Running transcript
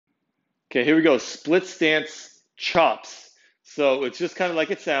Okay, here we go. Split stance chops. So it's just kind of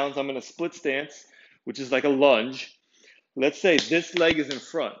like it sounds. I'm in a split stance, which is like a lunge. Let's say this leg is in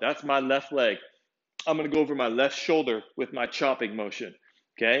front. That's my left leg. I'm going to go over my left shoulder with my chopping motion.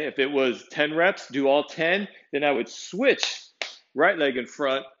 Okay, if it was 10 reps, do all 10, then I would switch right leg in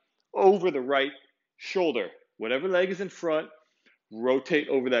front over the right shoulder. Whatever leg is in front, rotate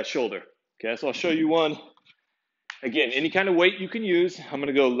over that shoulder. Okay, so I'll show you one. Again, any kind of weight you can use. I'm going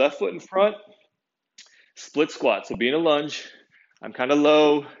to go left foot in front, split squat. So being a lunge, I'm kind of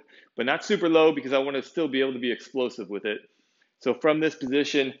low, but not super low because I want to still be able to be explosive with it. So from this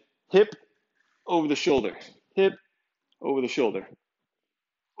position, hip over the shoulder, hip over the shoulder.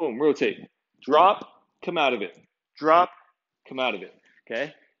 Boom, rotate. Drop, come out of it. Drop, come out of it.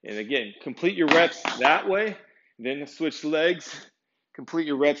 Okay? And again, complete your reps that way, then switch legs, complete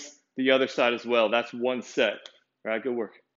your reps the other side as well. That's one set. All right, good work.